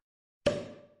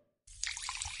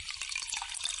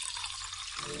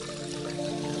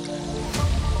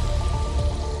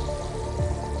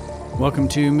Welcome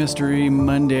to Mystery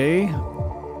Monday.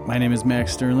 My name is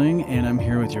Max Sterling, and I'm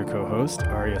here with your co-host,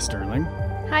 Aria Sterling.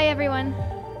 Hi, everyone.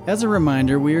 As a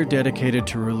reminder, we are dedicated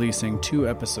to releasing 2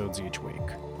 episodes each week.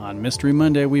 On Mystery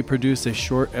Monday, we produce a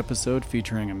short episode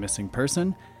featuring a missing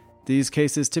person. These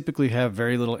cases typically have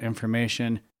very little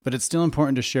information, but it's still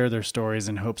important to share their stories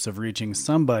in hopes of reaching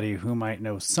somebody who might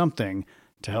know something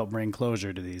to help bring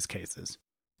closure to these cases.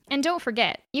 And don't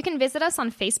forget, you can visit us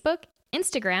on Facebook,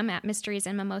 Instagram at Mysteries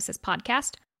and Mimosas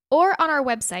Podcast, or on our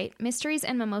website,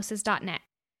 mysteriesandmimosas.net.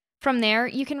 From there,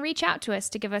 you can reach out to us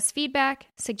to give us feedback,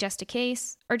 suggest a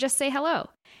case, or just say hello.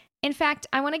 In fact,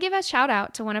 I want to give a shout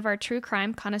out to one of our true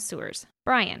crime connoisseurs,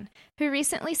 Brian, who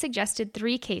recently suggested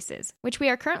 3 cases, which we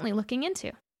are currently looking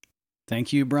into.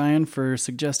 Thank you, Brian, for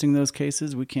suggesting those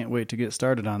cases. We can't wait to get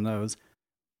started on those.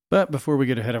 But before we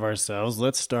get ahead of ourselves,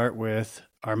 let's start with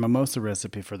our mimosa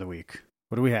recipe for the week.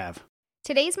 What do we have?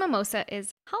 Today's mimosa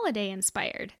is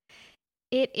holiday-inspired.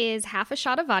 It is half a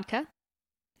shot of vodka,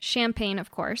 champagne, of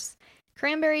course,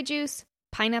 cranberry juice,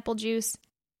 pineapple juice,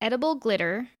 edible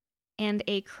glitter, and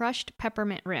a crushed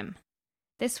peppermint rim.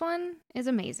 This one is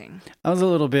amazing. I was a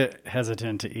little bit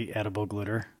hesitant to eat edible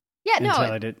glitter. Yeah,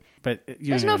 until I did, but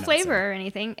there's no flavor or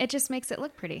anything. It just makes it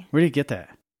look pretty. Where do you get that?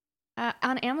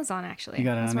 On Amazon, actually. You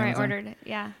got it That's on where Amazon? I ordered it,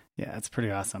 yeah. Yeah, it's pretty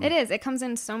awesome. It is. It comes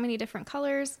in so many different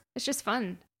colors. It's just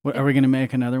fun. Are we going to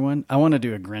make another one? I want to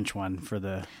do a Grinch one for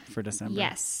December.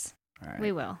 Yes, All right.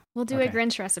 we will. We'll do a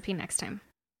Grinch recipe next time.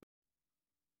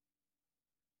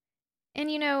 And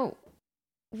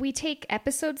we take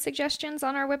episode suggestions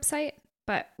on our website,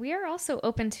 but we are also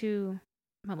open to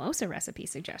mimosa recipe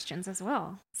suggestions as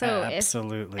well. So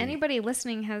absolutely. If anybody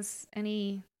listening has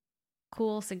any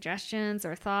cool suggestions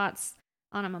or thoughts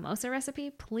on a mimosa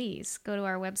recipe, please go to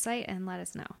our website and let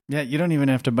us know. Yeah, you don't even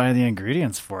have to buy the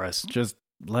ingredients for us. Just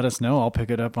let us know. I'll pick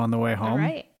it up on the way home. All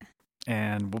right.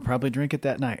 And we'll probably drink it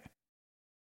that night.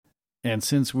 And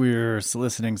since we're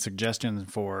soliciting suggestions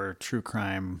for true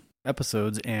crime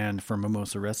episodes and for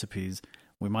mimosa recipes,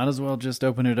 we might as well just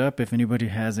open it up if anybody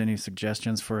has any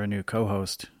suggestions for a new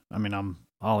co-host. I mean, I'm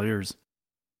all ears.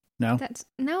 No?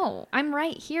 No, I'm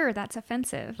right here. That's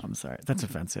offensive. I'm sorry. That's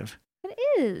offensive. It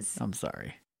is. I'm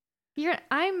sorry.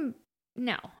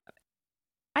 No.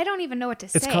 I don't even know what to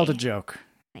say. It's called a joke.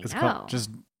 It's called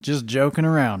just joking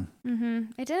around.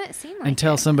 Mm-hmm. It didn't seem like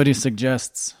Until it. somebody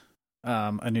suggests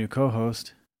a new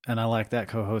co-host, and I like that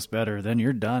co-host better, then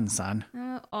you're done, son.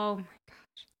 Oh my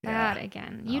gosh. That Yeah.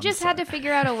 again. You just had to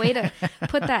figure out a way to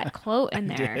put that quote in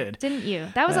there, didn't you?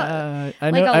 That was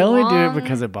I know. I only do it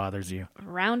because it bothers you.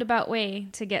 Roundabout way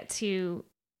to get to you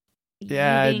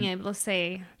being able to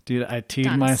say, dude, I teed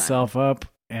myself up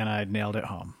and I nailed it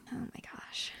home. Oh my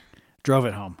gosh. Drove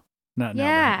it home. Not nailed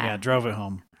it. Yeah, drove it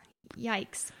home.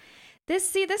 Yikes.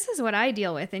 This is what I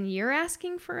deal with, and you're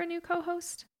asking for a new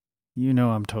co-host? You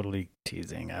know I'm totally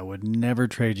teasing. I would never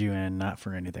trade you in, not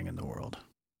for anything in the world.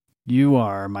 You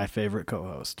are my favorite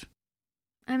co-host.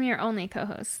 I'm your only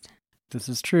co-host. This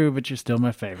is true, but you're still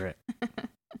my favorite.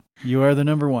 You are the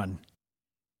number one.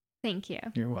 Thank you.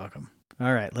 You're welcome.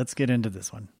 All right, let's get into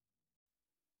this one.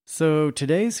 So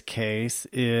today's case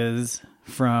is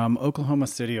from Oklahoma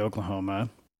City, Oklahoma.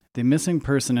 The missing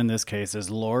person in this case is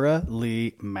Lora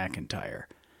McIntire.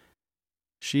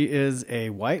 She is a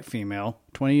white female,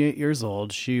 28 years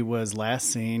old. She was last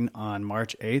seen on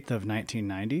March 8th of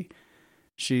 1990.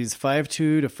 She's 5'2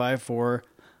 to 5'4,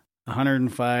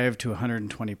 105 to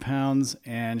 120 pounds,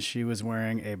 and she was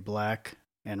wearing a black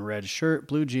and red shirt,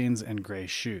 blue jeans, and gray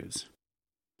shoes.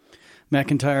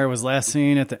 McIntire was last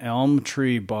seen at the Elm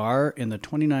Tree Bar in the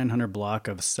 2900 block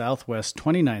of Southwest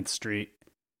 29th Street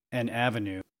and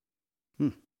Avenue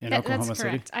in Oklahoma City. That's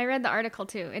correct. I read the article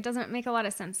too. It doesn't make a lot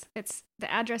of sense.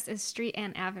 The address is Street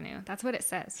and Avenue. That's what it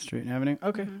says. Street and Avenue?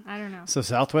 Okay. I don't know. So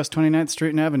Southwest 29th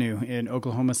Street and Avenue in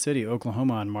Oklahoma City,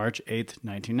 Oklahoma on March 8th,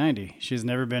 1990. She's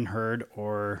never been heard from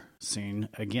or seen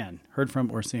again.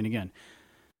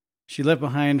 She left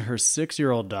behind her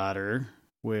 6-year-old daughter,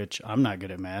 which I'm not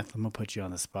good at math. I'm going to put you on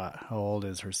the spot. How old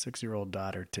is her 6-year-old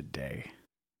daughter today?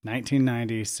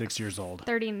 1990, 6 years old.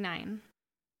 39.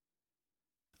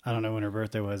 I don't know when her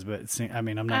birthday was, but I'm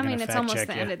not going to fact check it's almost you.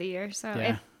 the end of the year. So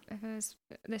Yeah. if it was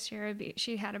this year,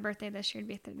 she had a birthday this year, it'd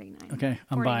be 39. Okay,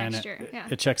 I'm buying it. Yeah.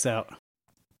 It checks out.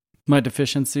 My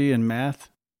deficiency in math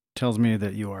tells me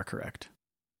that you are correct.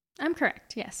 I'm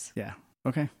correct, yes. Yeah.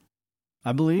 Okay.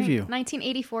 I believe you.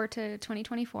 1984 to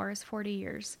 2024 is 40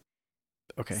 years.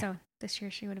 Okay. So this year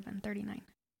she would have been 39.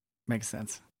 Makes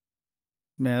sense.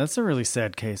 Man, that's a really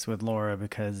sad case with Lora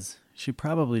because she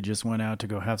probably just went out to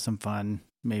go have some fun.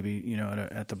 Maybe,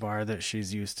 at the bar that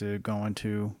she's used to going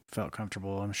to, felt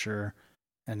comfortable, I'm sure.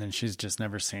 And then she's just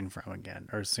never seen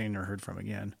or heard from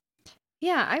again.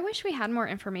 Yeah, I wish we had more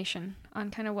information on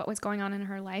kind of what was going on in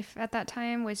her life at that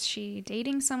time. Was she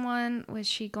dating someone? Was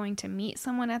she going to meet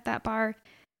someone at that bar?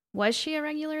 Was she a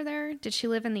regular there? Did she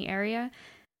live in the area?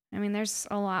 I mean, there's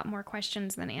a lot more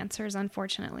questions than answers,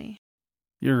 unfortunately.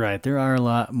 You're right. There are a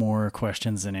lot more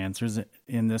questions than answers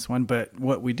in this one, but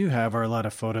what we do have are a lot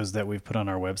of photos that we've put on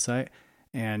our website,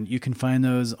 and you can find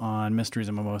those on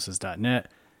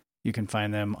mysteriesandmimosas.net. You can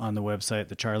find them on the website,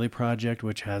 The Charlie Project,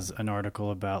 which has an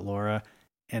article about Lora,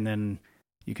 and then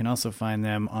you can also find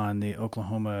them on the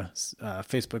Oklahoma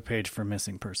Facebook page for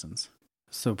missing persons.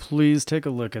 So please take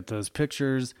a look at those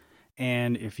pictures,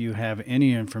 and if you have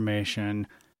any information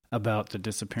about the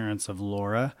disappearance of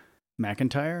Lora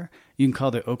McIntire, you can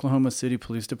call the Oklahoma City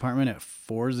Police Department at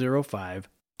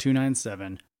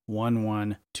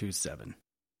 405-297-1127.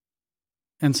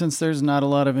 And since there's not a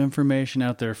lot of information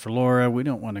out there for Lora, we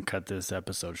don't want to cut this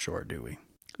episode short, do we?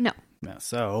 No.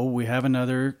 So we have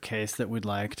another case that we'd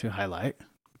like to highlight.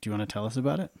 Do you want to tell us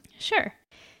about it? Sure.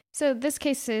 So this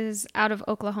case is out of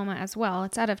Oklahoma as well.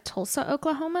 It's out of Tulsa,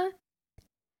 Oklahoma.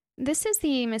 This is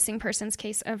the missing persons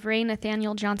case of Ray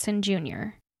Nathaniel Johnson Jr.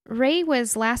 Ray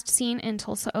was last seen in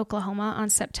Tulsa, Oklahoma on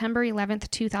September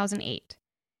 11th, 2008.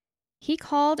 He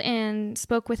called and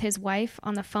spoke with his wife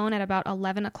on the phone at about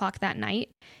 11 o'clock that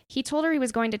night. He told her he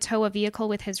was going to tow a vehicle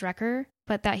with his wrecker,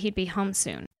 but that he'd be home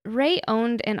soon. Ray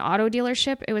owned an auto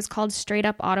dealership. It was called Straight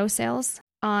Up Auto Sales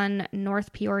on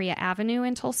North Peoria Avenue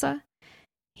in Tulsa.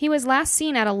 He was last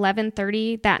seen at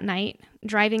 11:30 that night,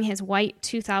 driving his white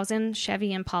 2000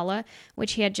 Chevy Impala,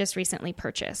 which he had just recently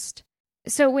purchased.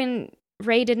 So when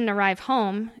Ray didn't arrive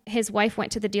home, his wife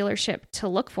went to the dealership to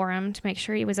look for him to make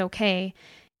sure he was okay.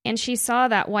 And she saw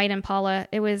that white Impala.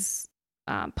 It was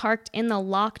parked in the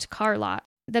locked car lot.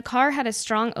 The car had a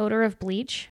strong odor of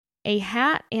bleach. A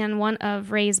hat and one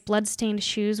of Ray's blood-stained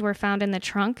shoes were found in the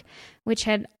trunk, which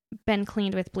had been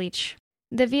cleaned with bleach.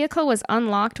 The vehicle was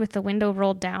unlocked with the window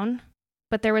rolled down,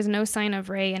 but there was no sign of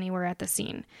Ray anywhere at the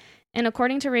scene. And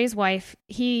according to Ray's wife,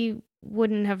 he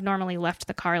wouldn't have normally left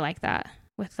the car like that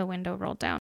with the window rolled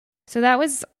down. So that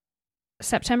was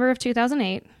September of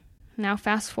 2008. Now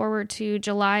fast forward to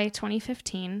July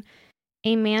 2015.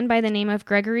 A man by the name of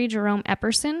Gregory Jerome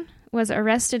Epperson was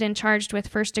arrested and charged with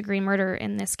first-degree murder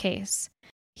in this case.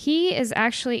 He is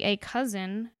actually a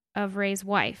cousin of Ray's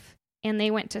wife, and they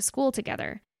went to school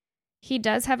together. He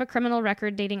does have a criminal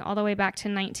record dating all the way back to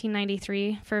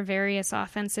 1993 for various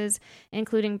offenses,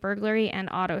 including burglary and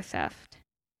auto theft.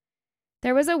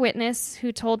 There was a witness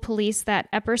who told police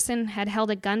that Epperson had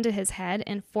held a gun to his head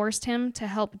and forced him to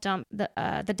help dump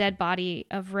the dead body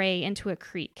of Ray into a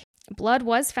creek. Blood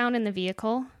was found in the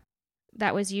vehicle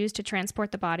that was used to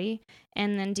transport the body,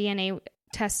 and then DNA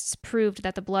tests proved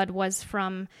that the blood was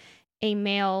from a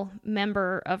male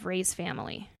member of Ray's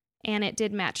family. And it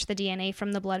did match the DNA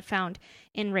from the blood found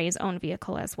in Ray's own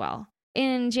vehicle as well.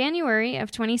 In January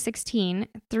of 2016,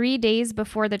 3 days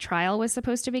before the trial was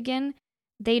supposed to begin,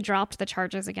 they dropped the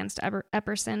charges against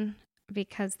Epperson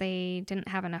because they didn't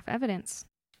have enough evidence.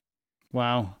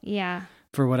 Wow. Yeah.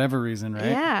 For whatever reason, right?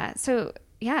 Yeah. So,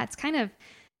 yeah, it's kind of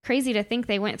crazy to think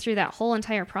they went through that whole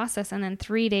entire process, and then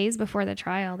 3 days before the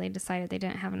trial, they decided they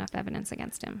didn't have enough evidence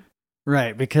against him.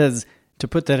 Right, because to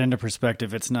put that into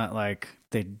perspective, it's not like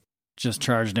they just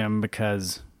charged him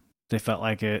because they felt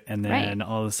like it, and then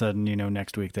all of a sudden,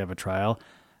 next week they have a trial.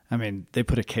 I mean, they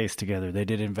put a case together. They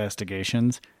did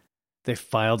investigations. They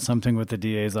filed something with the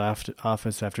DA's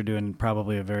office after doing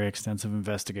probably a very extensive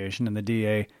investigation, and the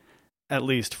DA, at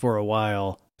least for a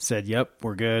while, said, yep,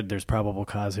 we're good. There's probable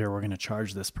cause here. We're going to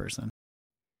charge this person.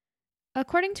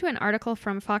 According to an article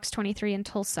from Fox 23 in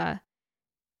Tulsa,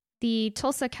 the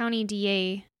Tulsa County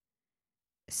DA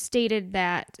stated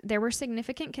that there were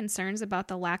significant concerns about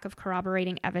the lack of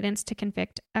corroborating evidence to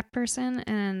convict Epperson,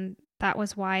 and that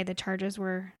was why the charges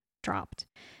were dropped.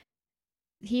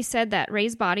 He said that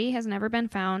Ray's body has never been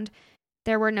found,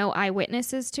 there were no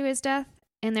eyewitnesses to his death,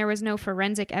 and there was no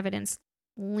forensic evidence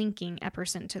linking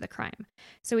Epperson to the crime.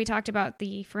 So we talked about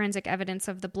the forensic evidence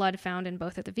of the blood found in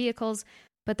both of the vehicles,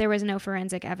 but there was no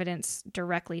forensic evidence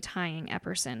directly tying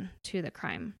Epperson to the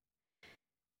crime.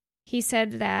 He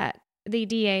said that the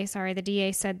DA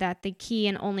said that the key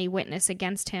and only witness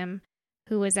against him,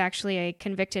 who was actually a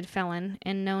convicted felon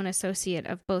and known associate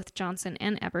of both Johnson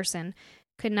and Epperson,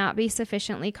 could not be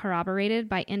sufficiently corroborated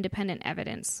by independent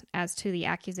evidence as to the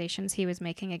accusations he was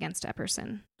making against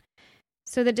Epperson.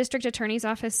 So the district attorney's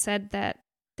office said that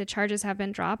the charges have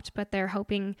been dropped, but they're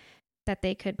hoping that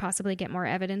they could possibly get more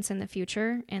evidence in the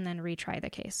future and then retry the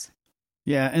case.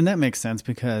 Yeah, and that makes sense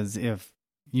because if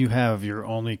you have your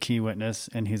only key witness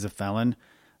and he's a felon,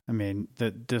 I mean,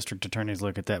 the district attorneys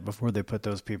look at that before they put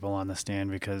those people on the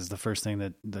stand, because the first thing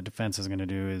that the defense is going to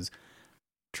do is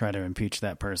try to impeach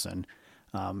that person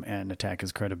and attack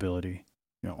his credibility,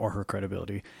 or her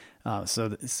credibility. So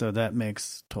that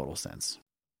makes total sense.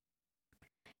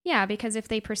 Yeah, because if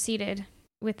they proceeded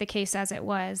with the case as it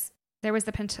was, there was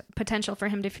the potential for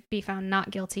him to be found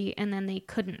not guilty, and then they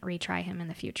couldn't retry him in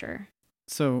the future.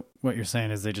 So what you're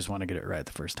saying is they just want to get it right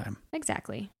the first time.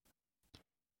 Exactly.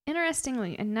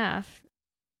 Interestingly enough,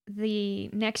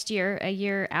 the next year, a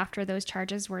year after those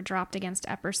charges were dropped against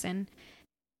Epperson,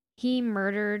 he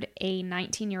murdered a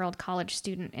 19-year-old college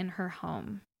student in her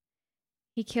home.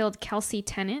 He killed Kelsey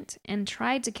Tennant and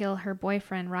tried to kill her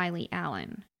boyfriend, Riley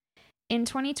Allen. In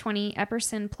 2020,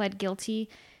 Epperson pled guilty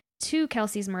to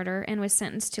Kelsey's murder and was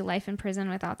sentenced to life in prison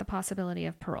without the possibility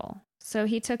of parole. So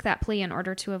he took that plea in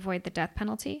order to avoid the death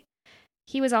penalty.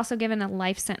 He was also given a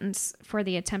life sentence for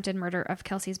the attempted murder of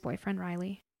Kelsey's boyfriend,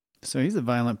 Riley. So he's a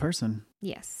violent person.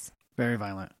 Yes. Very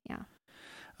violent. Yeah.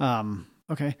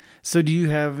 Okay. So do you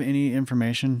have any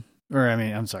information?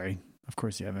 I'm sorry. Of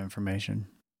course you have information.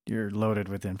 You're loaded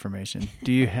with information.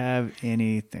 Do you have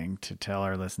anything to tell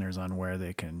our listeners on where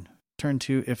they can turn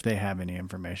to if they have any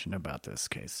information about this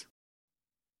case?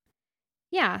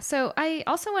 Yeah. So I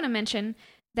also want to mention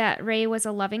that Ray was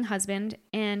a loving husband,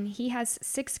 and he has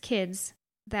 6 kids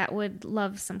that would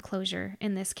love some closure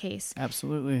in this case.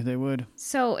 Absolutely, they would.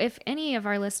 So if any of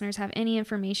our listeners have any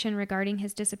information regarding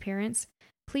his disappearance,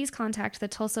 please contact the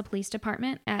Tulsa Police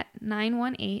Department at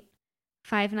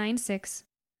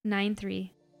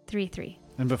 918-596-9333.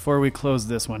 And before we close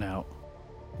this one out,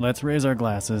 let's raise our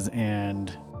glasses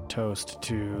and toast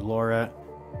to Lora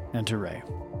and to Ray.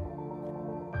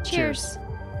 Cheers.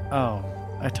 Oh,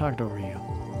 I talked over you.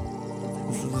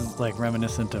 This is like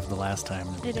reminiscent of the last time.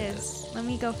 It is. Let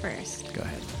me go first. Go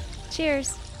ahead.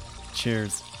 Cheers.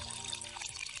 Cheers.